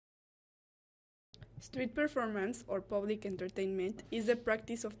Street performance, or public entertainment, is the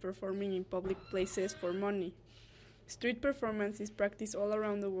practice of performing in public places for money. Street performance is practiced all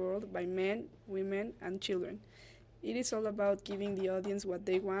around the world by men, women, and children. It is all about giving the audience what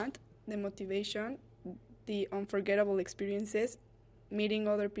they want, the motivation, the unforgettable experiences, meeting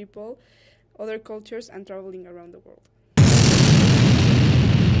other people, other cultures, and traveling around the world.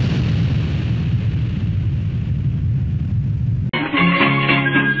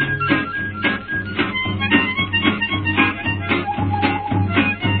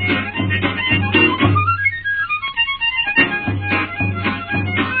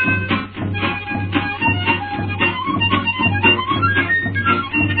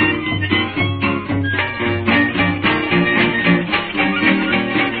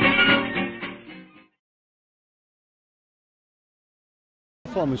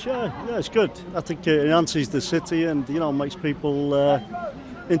 Performance, yeah, it's good. I think it enhances the city and makes people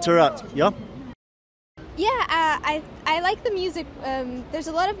interact. Yeah. Yeah, I like the music. There's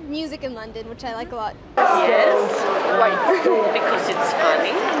a lot of music in London, which I like a lot. Yes, why? Because it's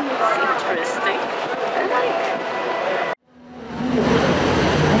funny, it's interesting. I like it.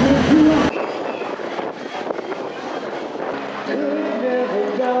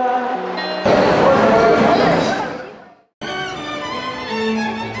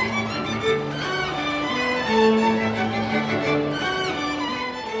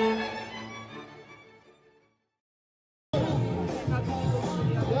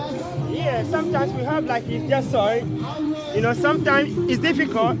 Yeah, sometimes we have like you just saw it. Sometimes it's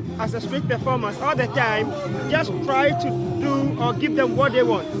difficult as a street performance all the time. Just try to do or give them what they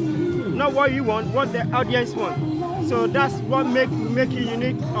want, not what you want, what the audience wants. So that's what make you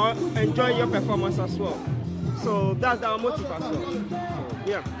unique or enjoy your performance as well. So that's our motive as well. So,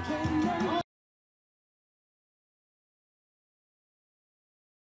 yeah.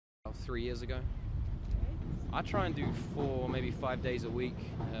 About 3 years ago. I try and do 4, maybe 5 days a week,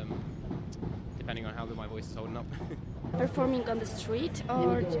 depending on how good my voice is holding up. Performing on the street,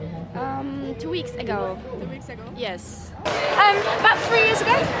 or 2 weeks ago. 2 weeks ago? Yes. About 3 years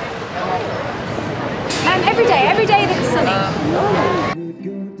ago. Every day that it's sunny.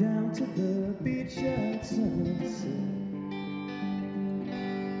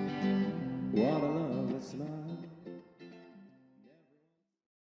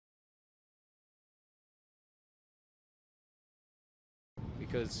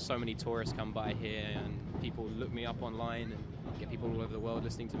 Because so many tourists come by here and people look me up online and get people all over the world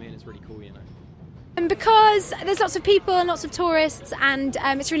listening to me, and it's really cool, And because there's lots of people and lots of tourists, and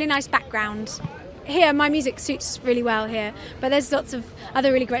it's a really nice background. Here, my music suits really well here, but there's lots of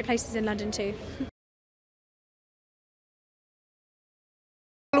other really great places in London too.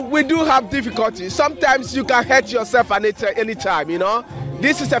 We do have difficulties. Sometimes you can hurt yourself at any time,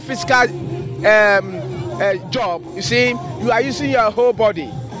 This is a physical job. You see, you are using your whole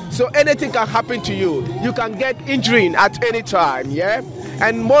body. So anything can happen to you. You can get injury at any time, yeah?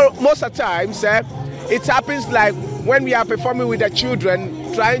 And most of the times, it happens like when we are performing with the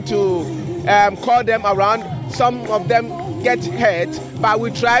children, trying to call them around. Some of them get hurt, but we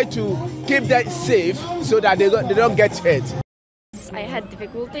try to keep them safe so that they don't get hurt. I had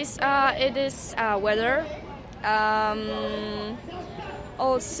difficulties. It is weather.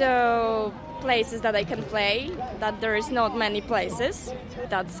 Also places that I can play, that there is not many places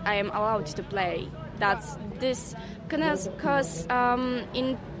that I am allowed to play. That's this because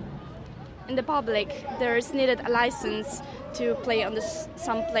in the public there is needed a license to play on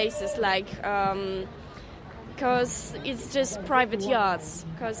some places, like because it's just private yards,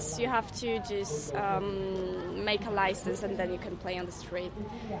 because you have to just make a license and then you can play on the street.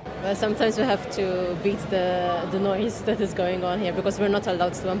 Well, sometimes we have to beat the noise that is going on here, because we're not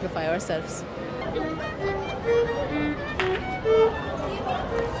allowed to amplify ourselves.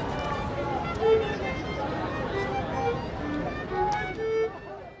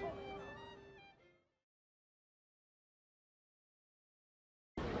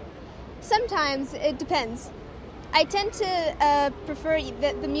 Sometimes it depends. I tend to prefer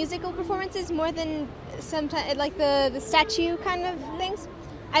the musical performances more than sometimes like the statue kind of things.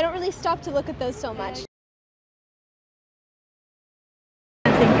 I don't really stop to look at those so much.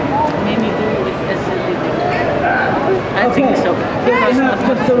 I think maybe do with I think so. Yeah,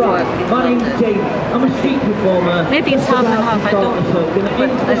 just arrived. My name's Jamie. I'm a street performer. Maybe it's half and half, I don't know. But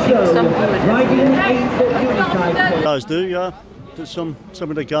I think some people Guys do, yeah. Some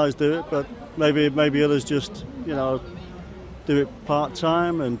of the guys do it, but maybe others just do it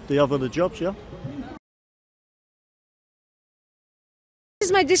part-time and they have other jobs, yeah.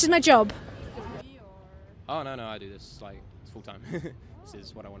 This is my job. Oh no, I do this it's full-time. This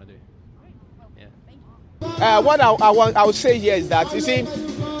is what I want to do. Yeah. What I would say here is that, you see,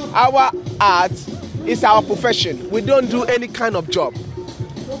 our art is our profession. We don't do any kind of job.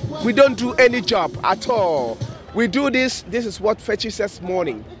 We don't do any job at all. We do this. This is what fetches us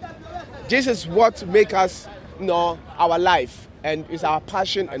morning. This is what makes us, our life, and it's our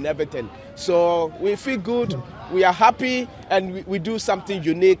passion and everything. So we feel good, we are happy, and we do something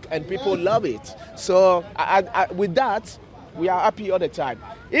unique, and people love it. So with that, we are happy all the time.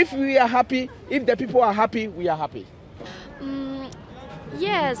 If we are happy, if the people are happy, we are happy.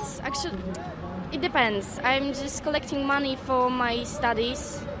 Yes, actually, it depends. I'm just collecting money for my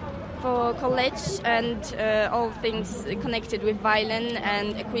studies, for college, and all things connected with violin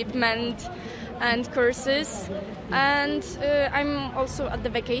and equipment and courses. And I'm also at the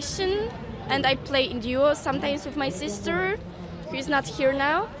vacation, and I play in duo sometimes with my sister, who is not here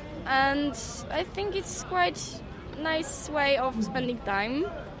now. And I think it's quite a nice way of spending time.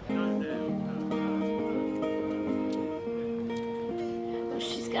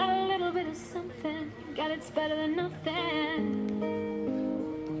 She's got a little bit of something, God, it's better than nothing.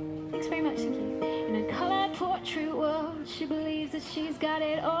 Thanks very much, thank you. In a colored portrait world, she believes that she's got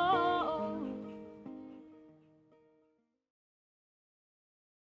it all.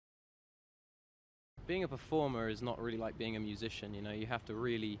 Being a performer is not really like being a musician, you have to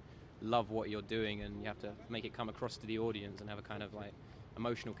really love what you're doing, and you have to make it come across to the audience and have a kind of like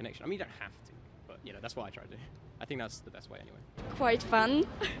emotional connection. I mean, you don't have to, but that's what I try to do. I think that's the best way anyway. Quite fun.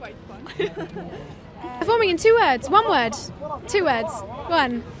 Quite fun. Performing in 2 words, 1 word, 2 words,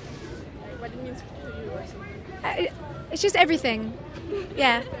 1. What it means to you or something? It's just everything.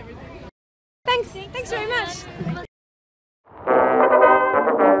 Yeah. Thanks very much.